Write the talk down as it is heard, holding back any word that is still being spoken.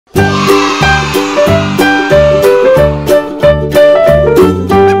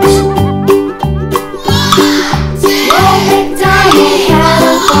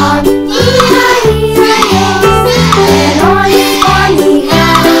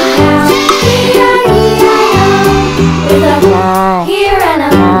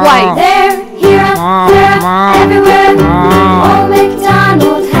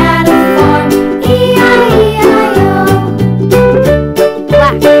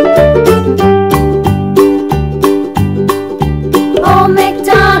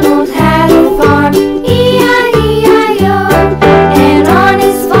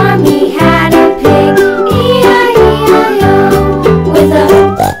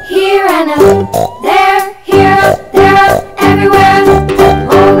and a there, here, up, there, up, everywhere.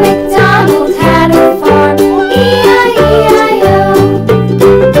 Old MacDonald had a farm, E-I-E-I-O.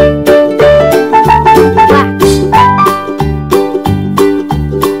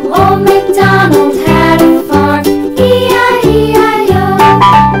 Old MacDonald had a farm, E-I-E-I-O.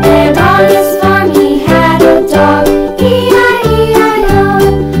 And on his farm he had a dog, E-I-E-I-O.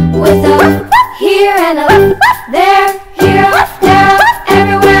 With a here and a there, here, there,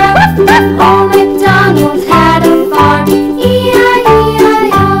 everywhere. Old MacDonald had a farm,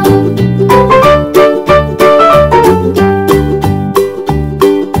 E-I-E-I-O.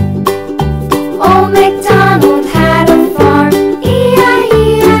 Old MacDonald had a farm,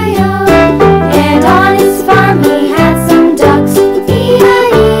 E-I-E-I-O. And on his farm he had some ducks,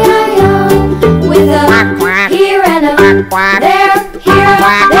 E-I-E-I-O. With a here and a there, here,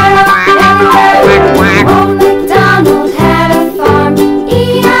 there, everywhere. Old MacDonald had a farm,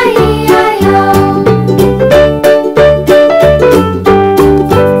 E-I-E-I-O.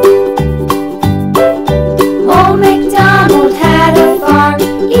 Old MacDonald had a farm,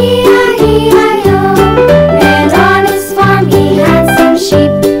 E-I-E-I-O. And on his farm he had some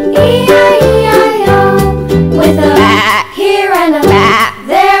sheep, E-I-E-I-O. With a here and a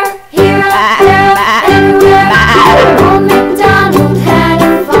there, here, there, everywhere. Old MacDonald had a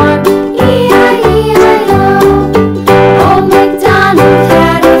farm, E-I-E-I-O. Old MacDonald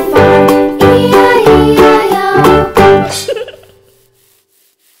had a farm, E-I-E-I-O.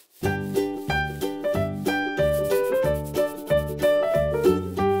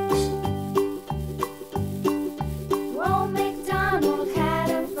 Old MacDonald had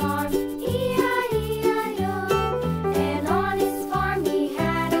a farm, E-I-E-I-O. And on his farm he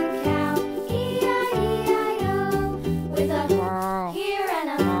had a cow, E-I-E-I-O. With a here and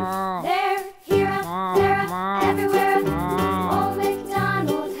a there, here, there, everywhere. Old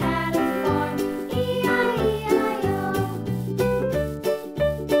MacDonald had a farm, E-I-E-I-O.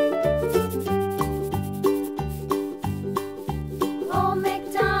 Old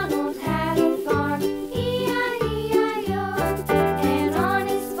MacDonald had a farm, E-I-E-I-O. And on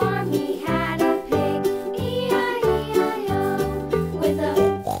his farm he had a pig, E-I-E-I-O. With a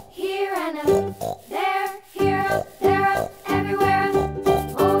here and a there, here, there, everywhere.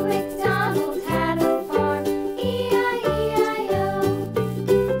 Old MacDonald had a farm, E-I-E-I-O.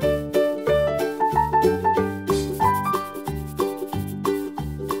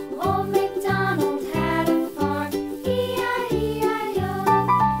 Old MacDonald had a farm, E-I-E-I-O.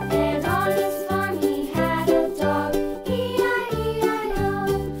 And on his farm he had a dog, E-I-E-I-O.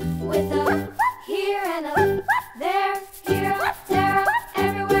 With a here and a there, here, there,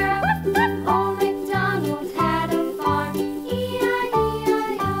 everywhere. Old MacDonald had a farm, E-I-E-I-O.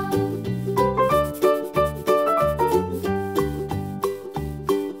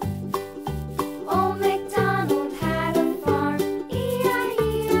 Old MacDonald had a farm,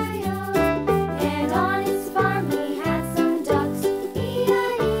 E-I-E-I-O. And on his farm he had some ducks,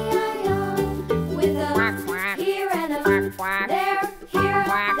 E-I-E-I-O. With a here and a there, here,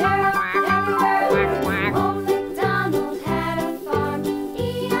 there, everywhere. Old MacDonald had a farm,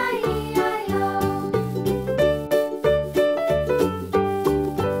 E-I-E-I-O.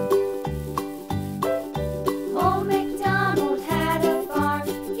 Old MacDonald had a farm,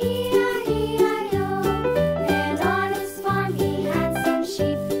 E-I-E-I-O. And on his farm he had some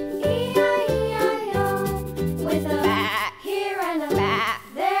sheep, E-I-E-I-O. With a here and a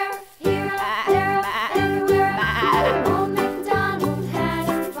there, here, there, everywhere. Old MacDonald had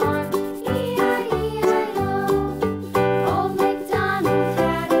a farm, E-I-E-I-O. Old MacDonald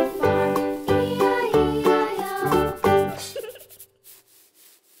had a farm, E-I-E-I-O.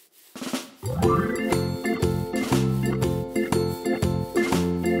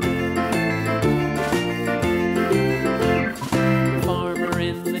 Farmer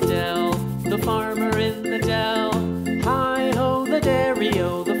in the dell, the farmer in the dell. Hi-ho, the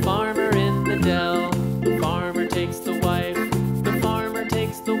dairy-o, the farmer in the dell. The farmer takes the wife, the farmer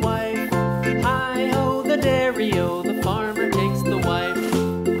takes the wife. Hi-ho, the dairy-o, the farmer takes the wife.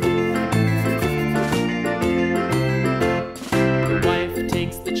 The wife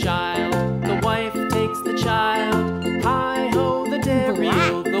takes the child, the wife takes the child. Hi-ho, the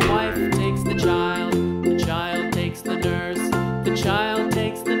dairy-o, the wife takes the child. The child takes the nurse, the child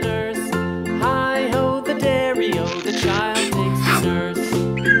takes the nurse. Hi-ho, the dairy-o, the child takes the nurse.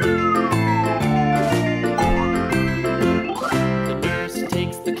 The nurse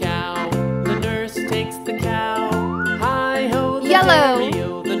takes the cow,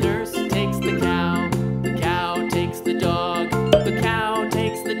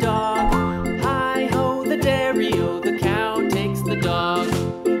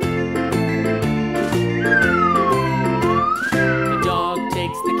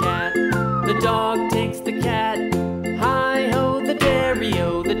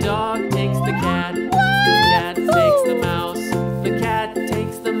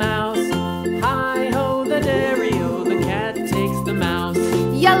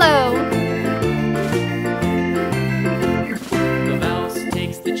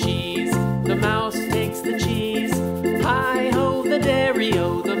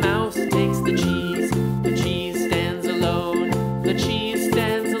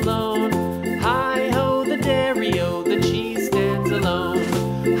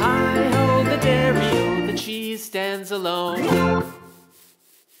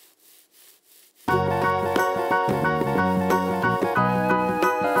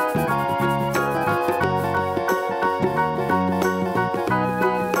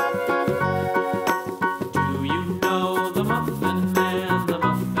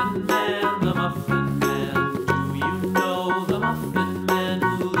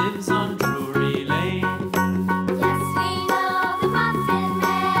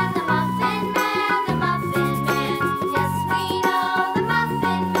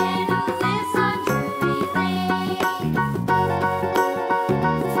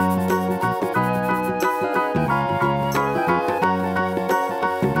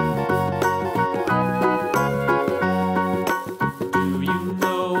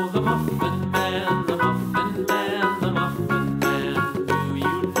 Muffin Man, the Muffin Man, the Muffin Man. Do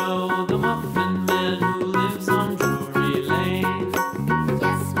you know the Muffin Man who lives on Drury Lane?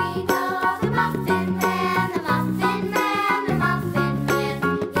 Yes, we know the Muffin Man, the Muffin Man, the Muffin Man.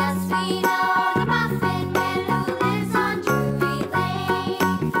 Yes, we know the Muffin Man who lives on Drury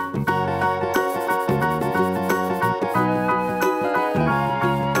Lane.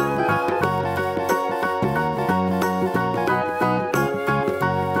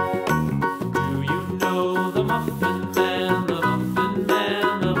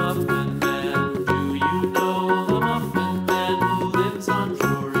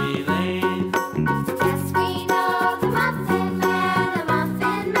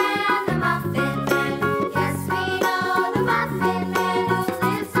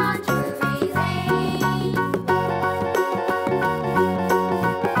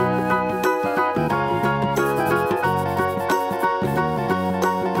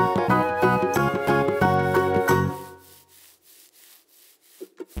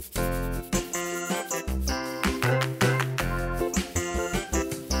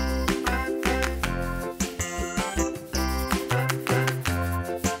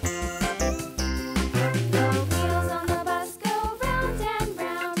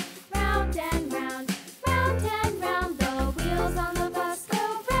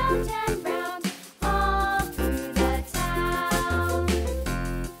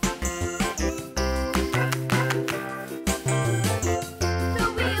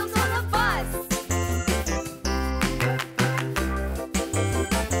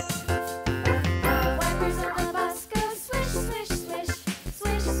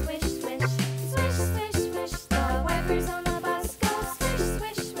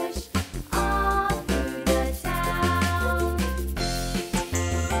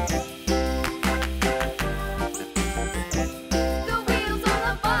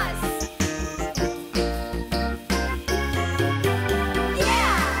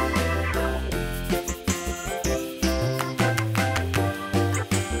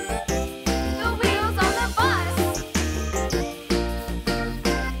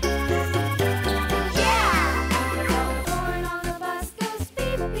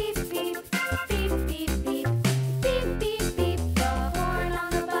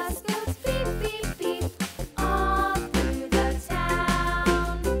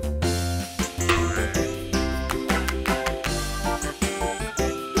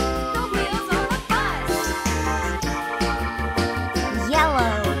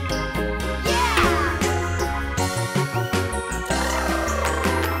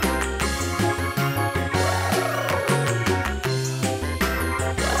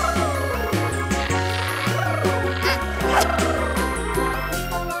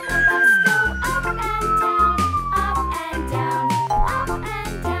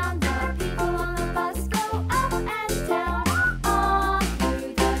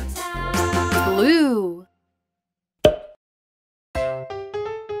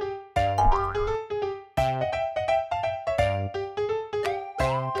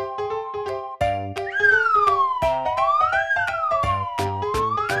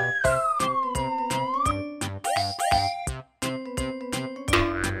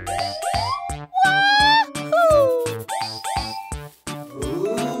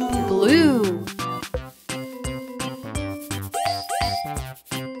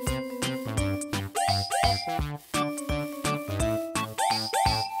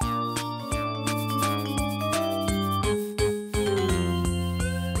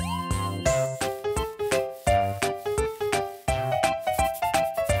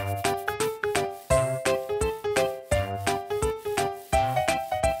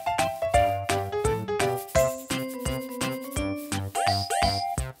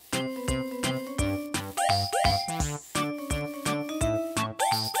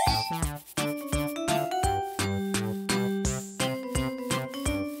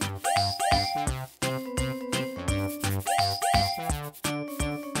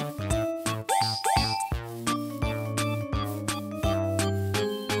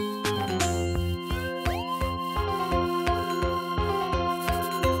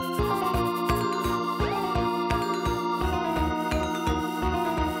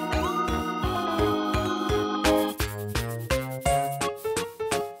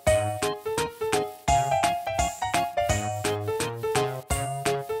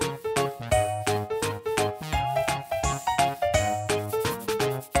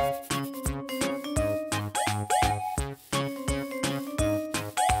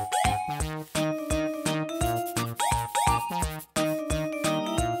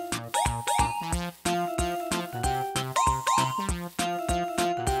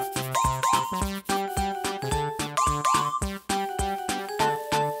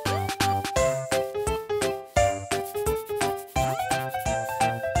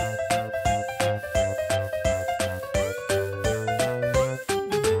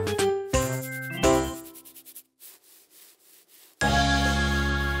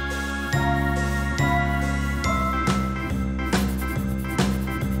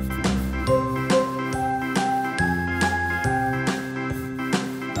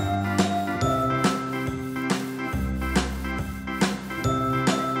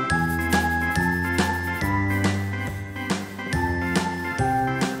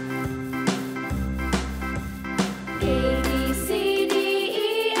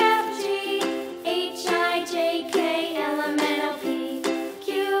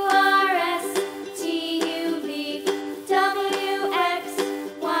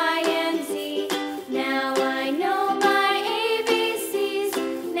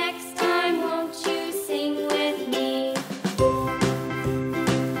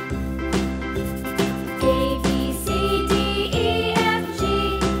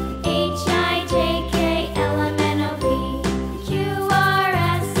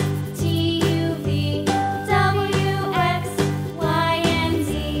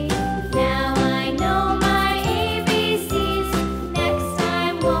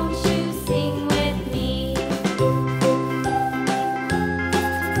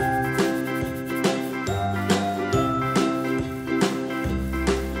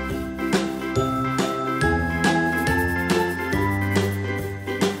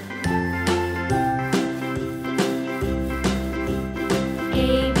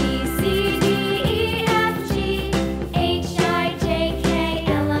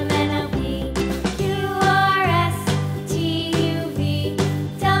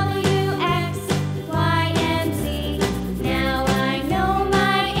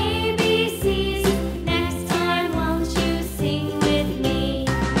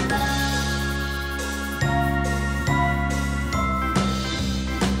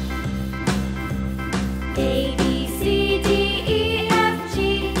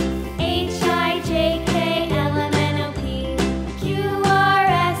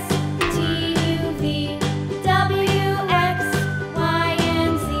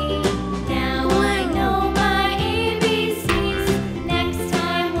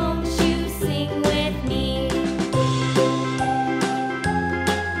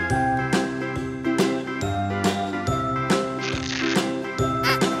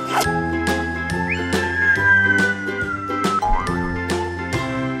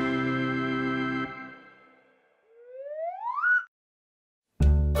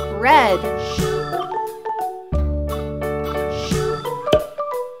 Red.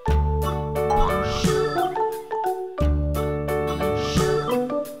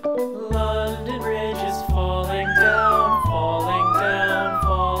 London Bridge is falling down, falling down,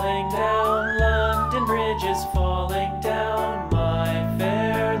 falling down. London Bridge is falling down, my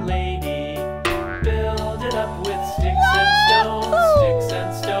fair lady. Build it up with sticks and stones, sticks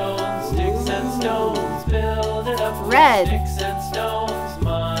and stones, sticks and stones. Build it up with Red. sticks and stones,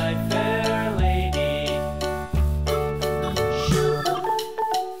 my fair lady.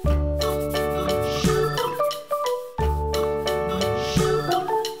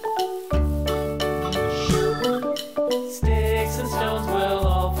 Sticks and stones will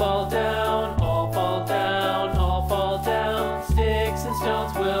all fall down, all fall down, all fall down. Sticks and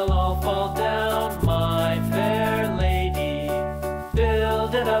stones will all fall down, my fair lady.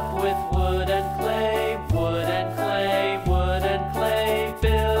 Build it up with wood and clay, wood and clay, wood and clay.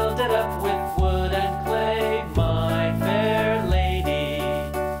 Build it up with wood and clay, my fair lady.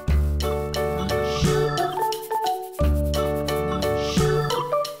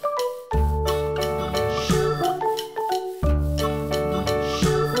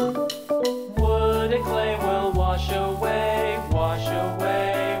 Wood and clay will wash away, wash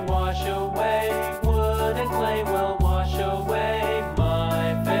away, wash away. Wood and clay will wash away,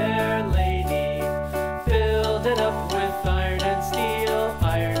 my fair lady. Build it up with iron and steel,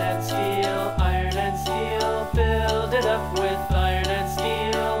 iron and steel, iron and steel. Build it up with iron and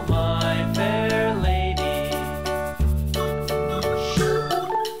steel, my fair lady.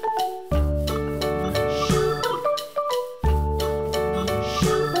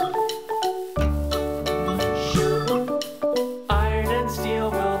 Iron and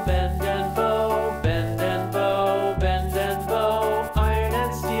steel will bend and bow, bend and bow, bend and bow. Iron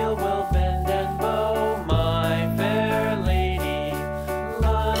and steel will bend and bow, my fair lady.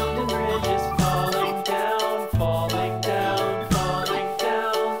 London Bridge is falling down, falling down, falling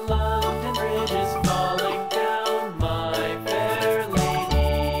down. London Bridge is falling down, my fair lady.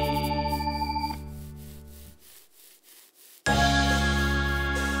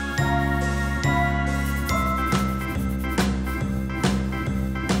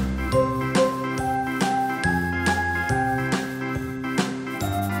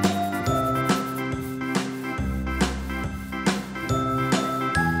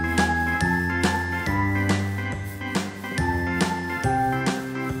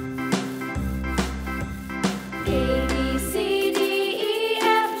 A, B, C, D, E,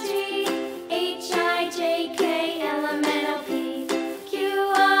 F, G, H, I, J, K, L, M, N, O, P, Q,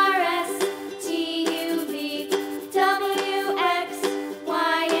 R, S, T, U, V, W, X,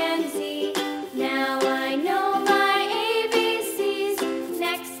 Y, and Z. Now I know my ABCs.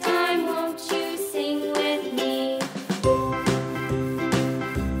 Next time, won't you sing with me?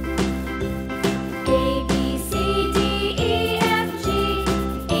 A, B, C, D, E, F, G,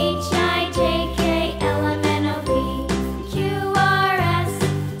 H, I, J, K, L, M, N, O, P, Q, R, S,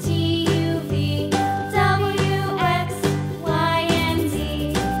 T, U, V, W, X, Y, and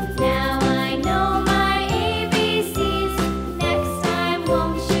Z. Now I know my ABCs. Next time,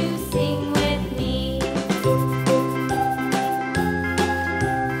 won't you sing with me?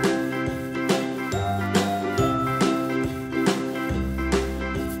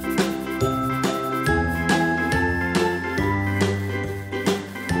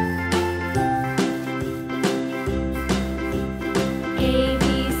 A, B,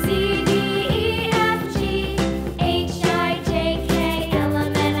 C, D, E, F, G, H, I, J, K, L,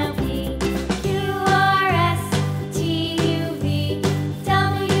 M, N, O, P, Q, R, S, T, U, V,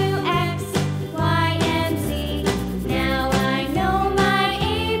 W, X, Y, and Z. Now I know my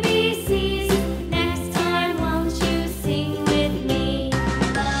ABCs. Next time, won't you sing with me?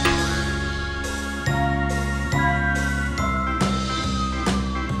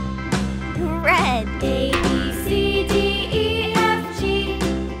 Red. A, B, C, D, E, F, G,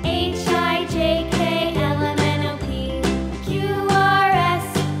 H, I, J, K, L, M, N, O, P, Q, R, S,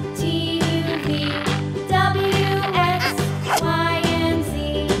 T, U, V, W, X, Y, and Z.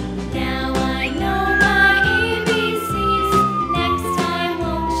 Now I know my ABCs. Next time,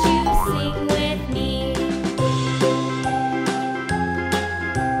 won't you sing with me?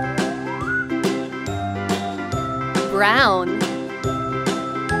 Brown.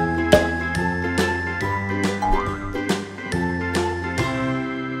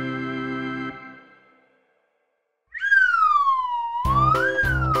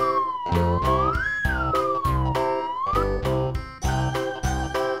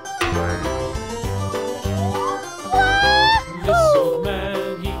 This old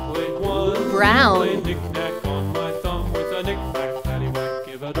man, he played one. Brown. Played knick-knack on my thumb with a knick-knack, paddywhack,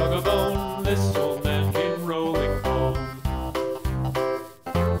 give a dog a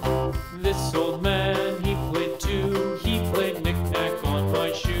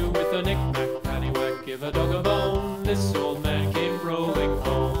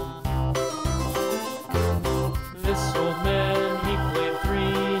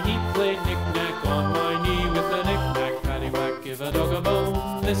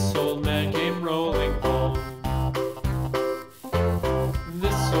bone. This old man came rolling home.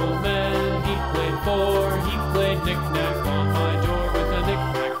 This old man, he played four. He played knick-knack on my door with a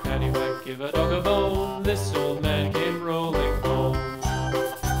knick-knack, paddywhack, give a dog a bone. This old man came rolling home.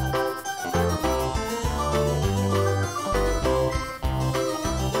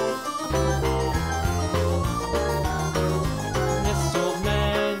 This old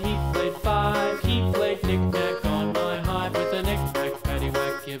man, he played five. He played knick-knack on my hive with a knick-knack,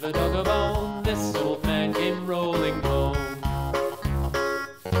 paddywhack, give a dog a bone. This old man came rolling home.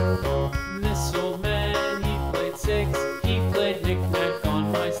 This old man, he played six. He played knick-knack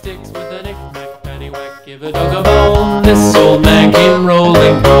on my sticks with a knick-knack, paddywhack, give a dog a bone. This old man came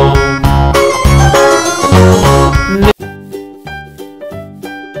rolling home.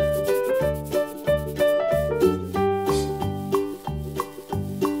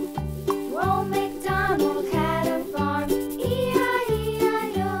 Old MacDonald had a farm,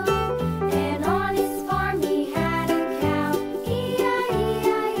 E-I-E-I-O. And on his farm he had a cow,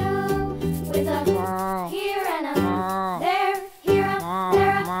 E-I-E-I-O. With a here and a there, here a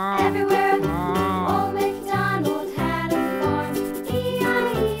there, a everywhere. Old MacDonald had a farm,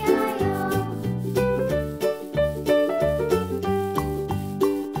 E-I-E-I-O.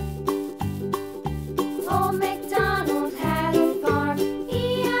 Old MacDonald had a farm,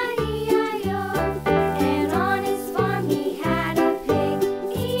 E-I-E-I-O. And on his farm he had a pig,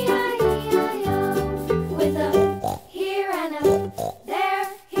 E-I-E-I-O. With a here and a there,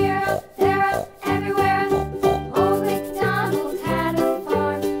 here a there, a everywhere. Old MacDonald had a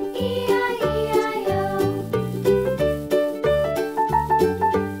farm, E-I-E-I-O.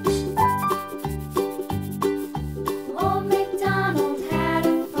 Old MacDonald had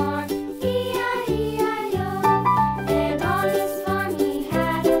a farm, E-I-E-I-O. And on his farm he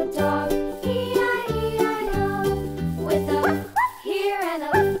had a dog, E-I-E-I-O. With a here and a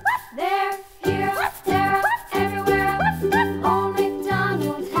there, here a there, a everywhere. Old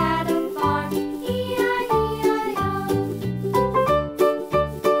MacDonald had a farm, E-I-E-I-O.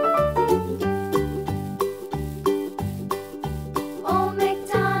 Old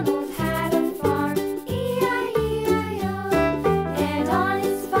MacDonald had a farm, E-I-E-I-O. And on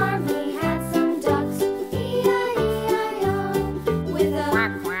his farm he had some ducks, E-I-E-I-O. With a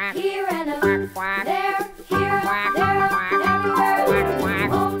here and a there, here a there, a everywhere.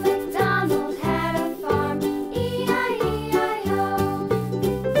 Old MacDonald had a farm, E-I-E-I-O.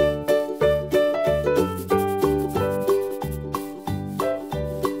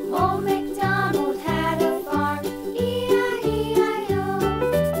 Old MacDonald had a farm, E-I-E-I-O.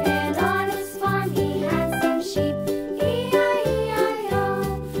 And on his farm he had some sheep, E-I-E-I-O.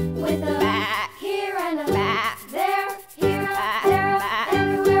 With a here and a there, here a there, a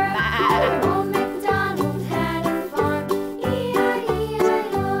everywhere. Old MacDonald had a farm,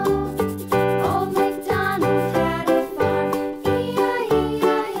 E-I-E-I-O. Old MacDonald had a farm,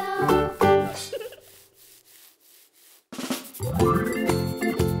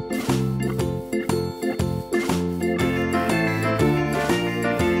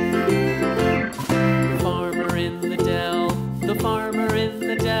 The farmer in the dell, the farmer in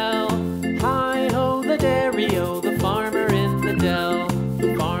the dell. Hi-ho the dairy-o, the farmer in the dell.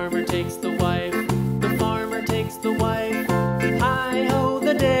 The farmer takes the wife, the farmer takes the wife. Hi-ho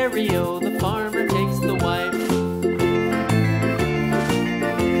the dairy-o, the farmer takes the wife.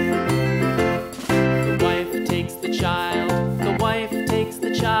 The wife takes the child, the wife takes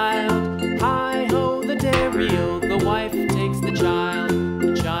the child. Hi-ho the dairy-o, the wife takes the child.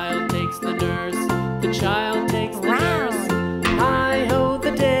 The child takes the nurse, the child takes the nurse. Hi-ho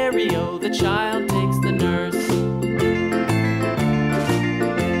the dairy-o, the child takes the nurse.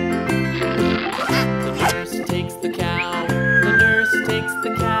 The nurse takes the cow, the nurse takes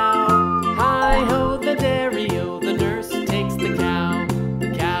the cow. Hi-ho the dairy-o, the nurse takes the cow.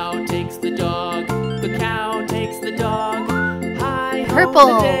 The cow takes the dog, the cow takes the dog. Hi-ho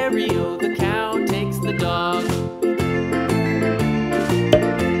Purple. the dairy-o, the cow takes the dog.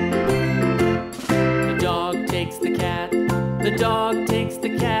 The dog takes the cat, the dog takes the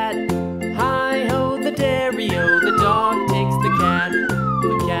cat. Hi-ho the dairy-o, the dog takes the cat.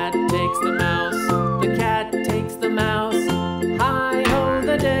 The cat takes the mouse, the cat takes the mouse. Hi-ho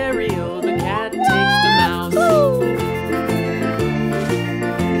the dairy-o, the cat takes the mouse.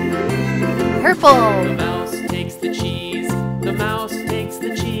 Purple. The mouse takes the cheese, the mouse takes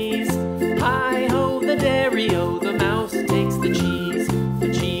the cheese. Hi-ho the dairy-o, the mouse takes the cheese.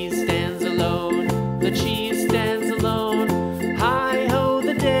 The cheese stands alone, the cheese stands alone. Hi-ho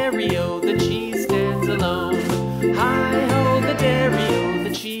the dairy-o, the cheese stands alone. Hi-ho the dairy-o,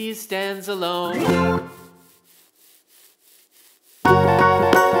 the cheese stands alone.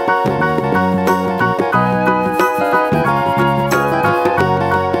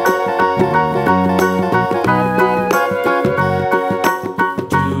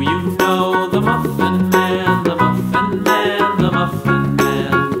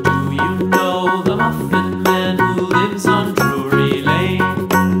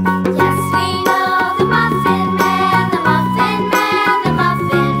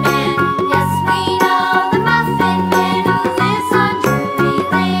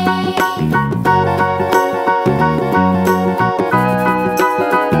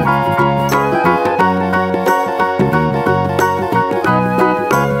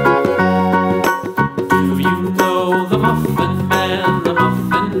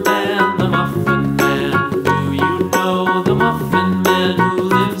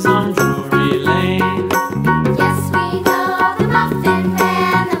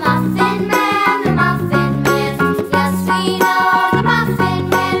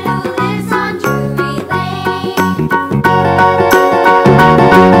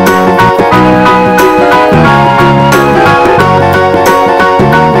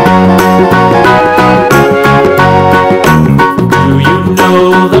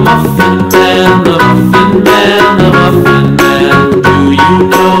 the Muffin Man, the Muffin Man, the Muffin Man? Do you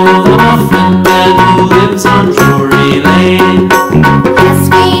know the Muffin Man who lives on Drury Lane? Yes,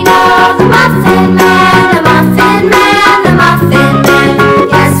 we know the Muffin Man, the Muffin Man, the Muffin Man.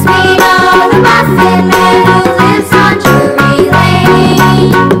 Yes, we know the Muffin Man who lives on Drury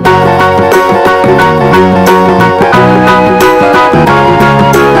Lane.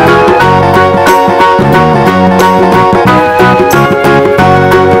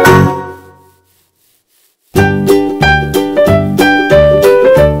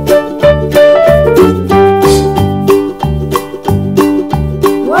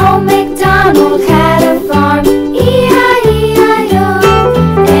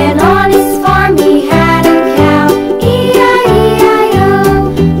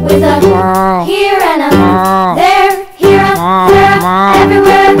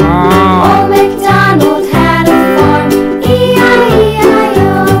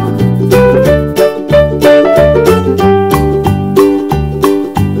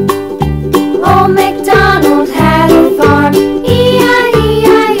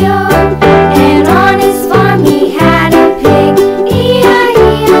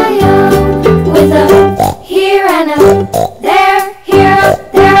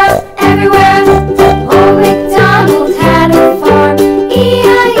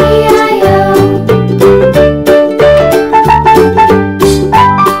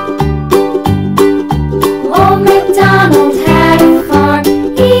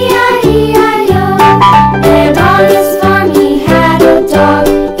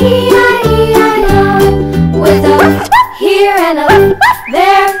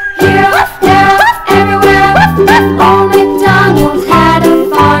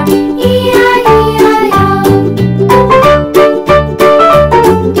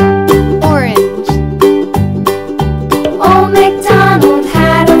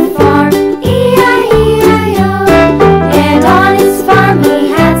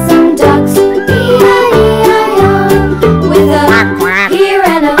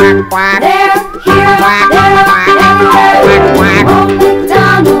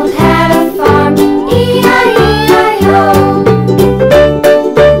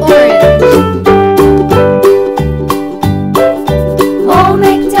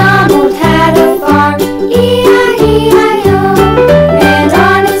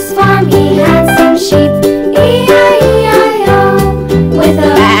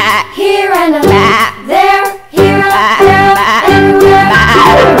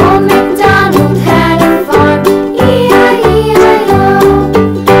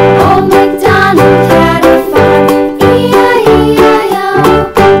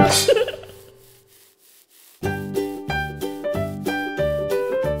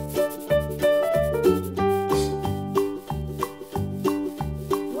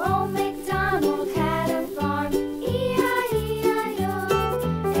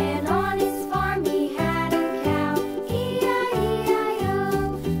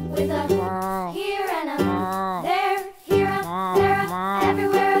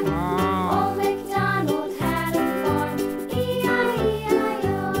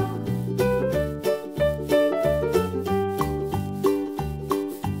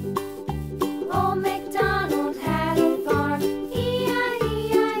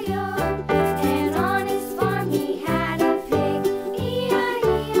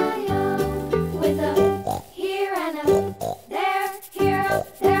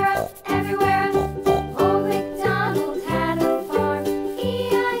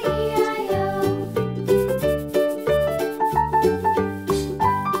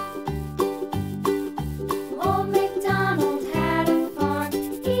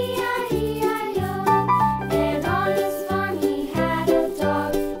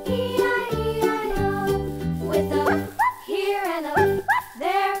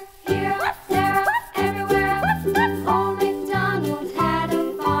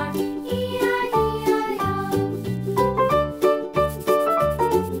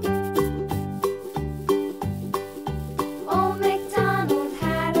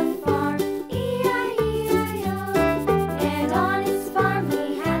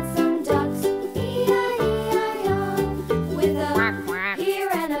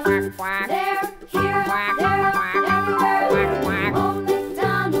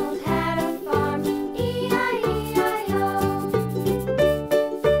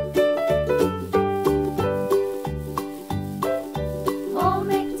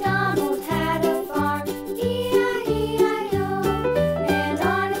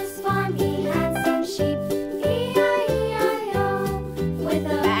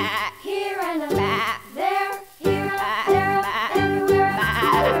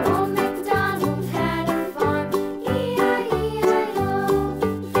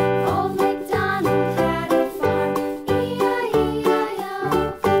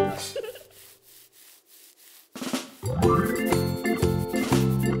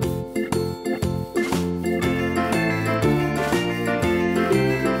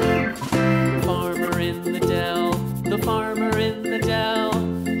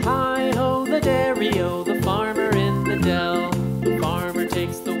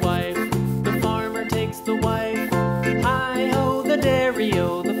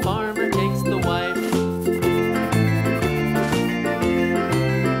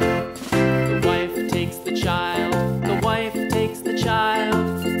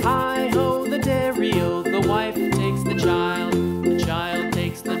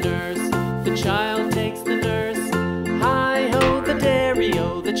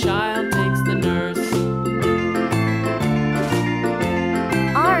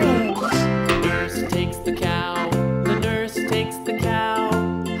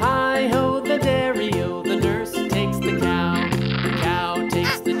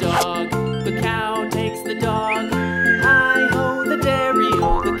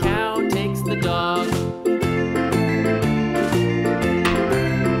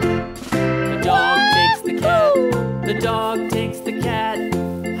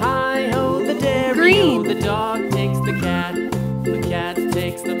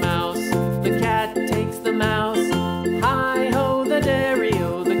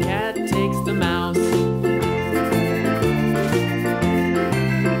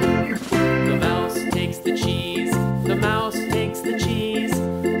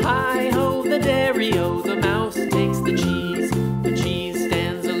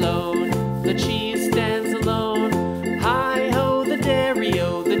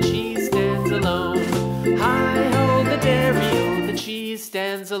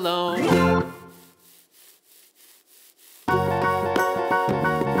 stands alone.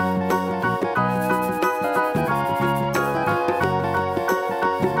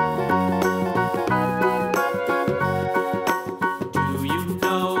 Do you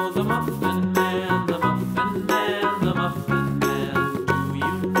know the Muffin Man, the Muffin Man, the Muffin Man? Do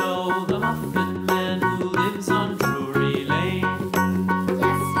you know the Muffin Man who lives on Drury Lane?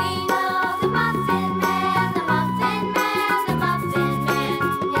 Yes, we know the Muffin Man, the Muffin Man, the Muffin Man.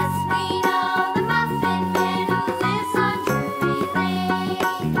 Yes, we know the Muffin Man who lives on Drury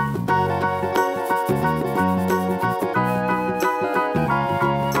Lane.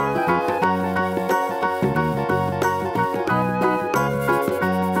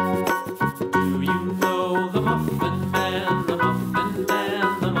 Do you know the Muffin Man, the Muffin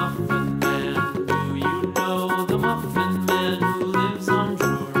Man, the Muffin Man? Do you know the Muffin Man who lives on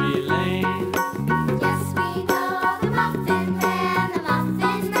Drury Lane? Yes, we know the Muffin Man, the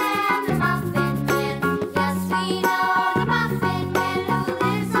Muffin Man, the Muffin Man. Yes, we know the Muffin Man who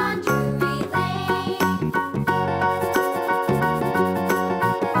lives on Drury Lane.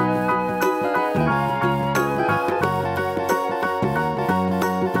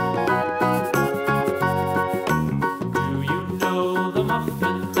 Do you know the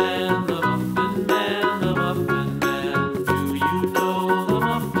Muffin Man, the Muffin Man, the Muffin Man? Do you know the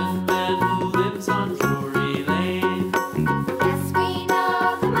Muffin Man who lives on Drury Lane? Yes, we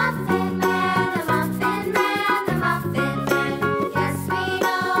know the Muffin Man, the Muffin Man, the Muffin Man. Yes, we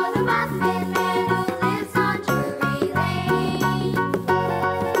know the Muffin Man who lives on Drury Lane.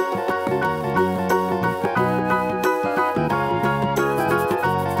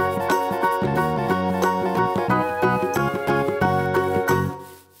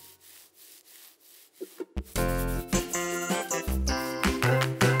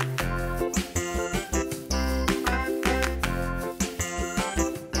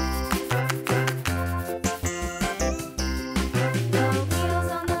 The wheels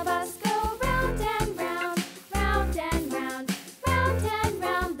on the bus go round and round, round and round, round and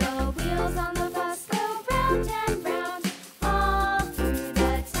round. The wheels on the bus go round and round, all through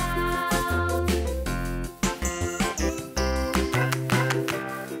the town.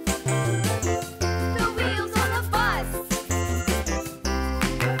 The wheels on the bus.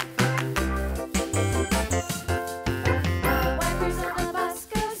 The wipers on the bus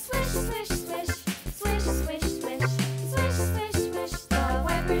go swish, swish, swish, swish, swish, swish, swish, swish, swish. The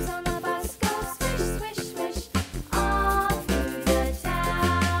wipers on the bus go swish, swish, swish, all through the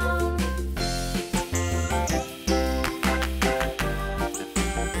town.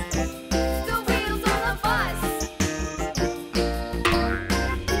 The wheels on the bus.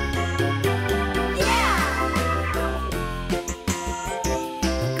 Yeah!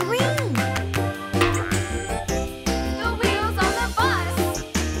 Green. The wheels on the bus.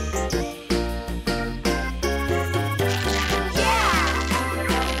 Yeah!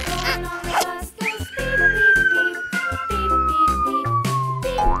 The horn on the bus goes beep, beep, beep, beep, beep, beep,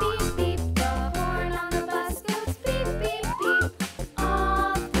 beep, beep, beep. The horn on the bus goes beep, beep, beep,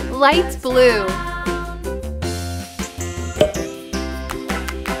 all through Lights blue. town.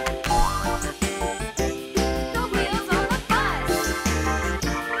 The wheels on the bus.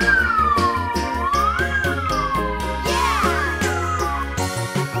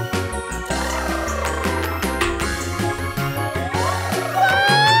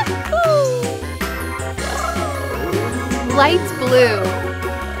 Lights blue.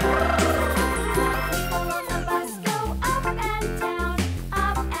 People on the bus go up and down,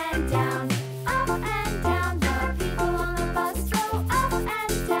 up and down, up and down. The people on the bus go up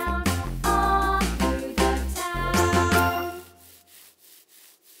and down, all through the town.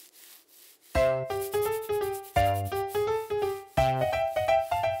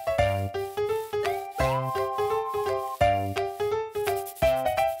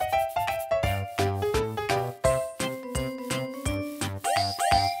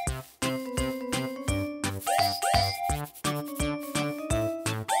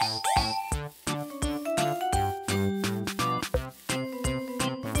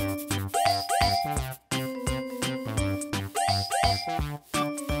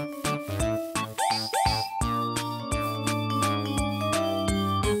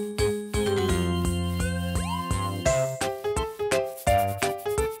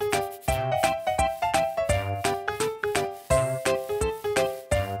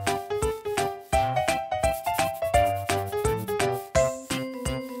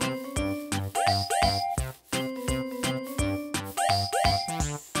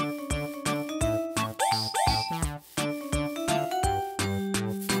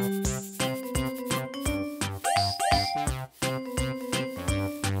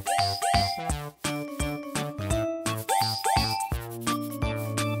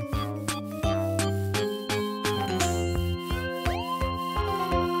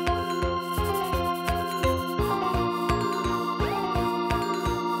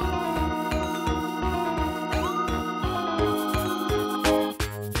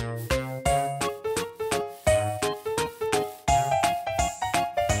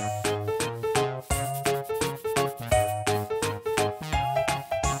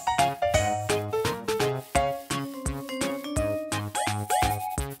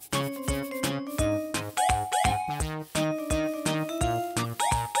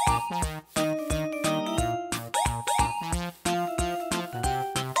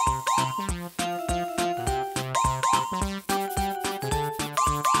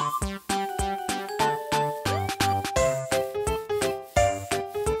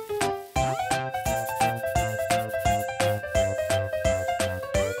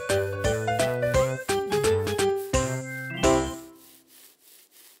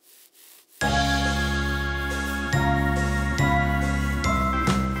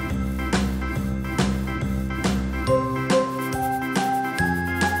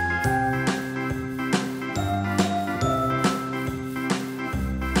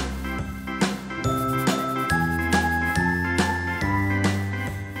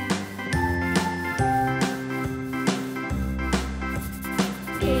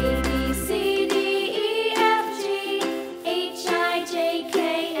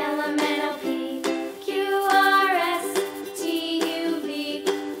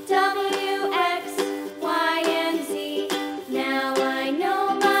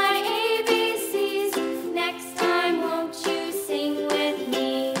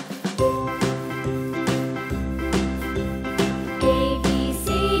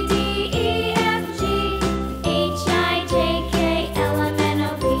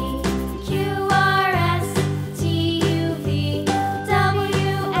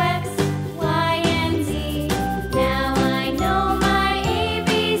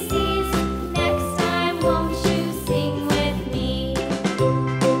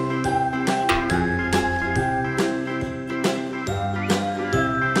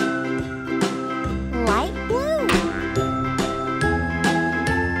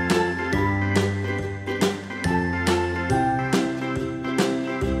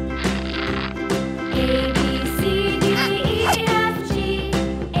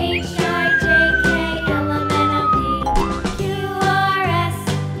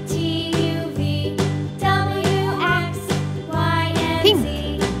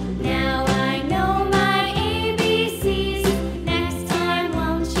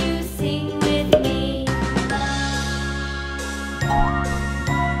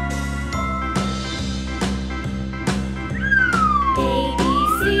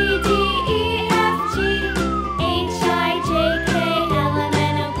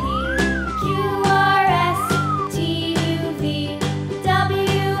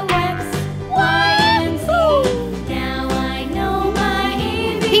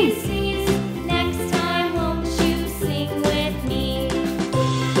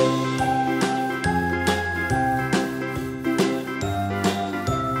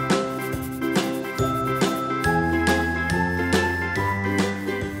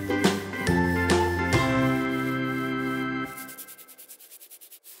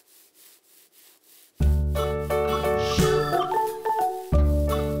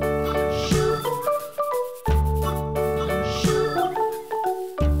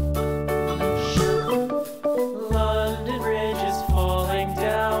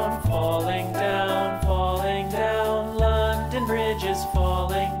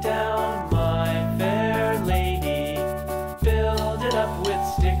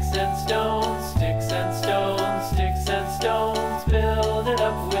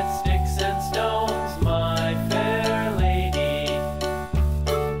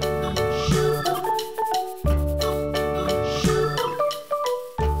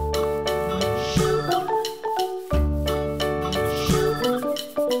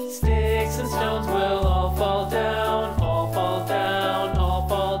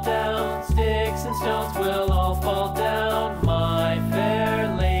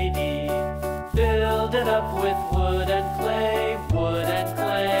 with wood and clay, wood and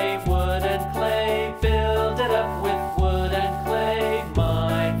clay, wood and clay. Build it up with wood and clay,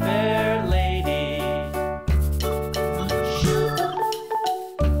 my fair lady.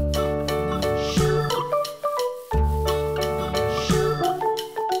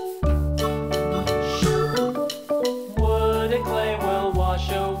 Wood and clay will wash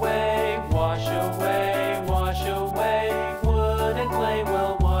away, wash away, wash away. Wood and clay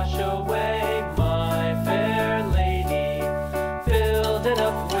will wash away, my fair lady. Build it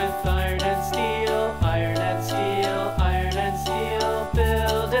up with iron and steel, iron and steel, iron and steel.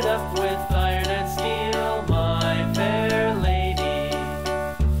 Build it up with iron and steel, my fair lady.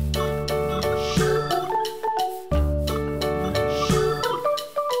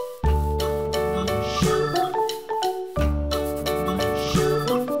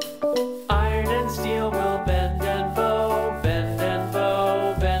 Iron and steel will bend and bow, bend and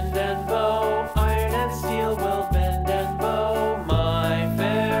bow, bend and bow. Iron and steel will bend and bow, my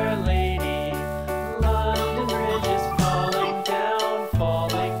fair lady. London Bridge is falling down,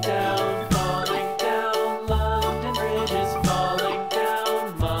 falling down, falling down. London Bridge is falling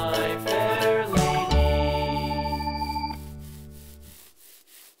down, my fair lady.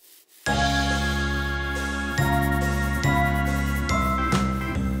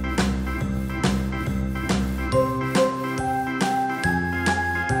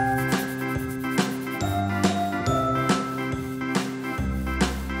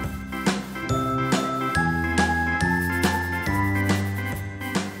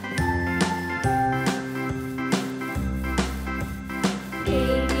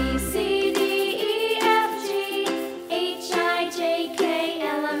 A, B, C, D, E, F, G, H, I, J, K,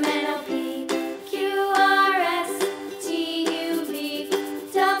 L, M, N, O, P, Q, R, S, T, U, V,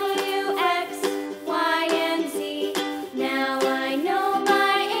 W, X, Y, and Z. Now I know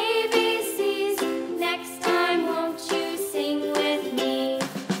my ABCs. Next time, won't you sing with me?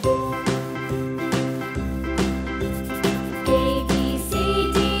 A, B, C,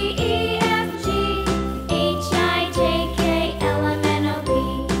 D, E, F, G, H, I, J, K, L, M, N, O, P,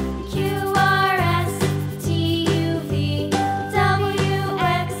 Q, R, S, T, U, V, W,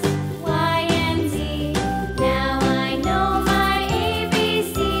 X, Y, and Z. Now I know my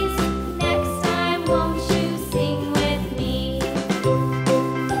ABCs. Next time, won't you sing with me?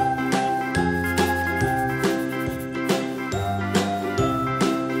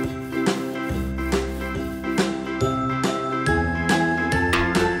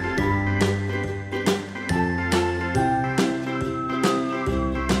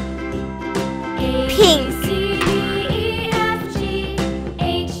 A, Pink.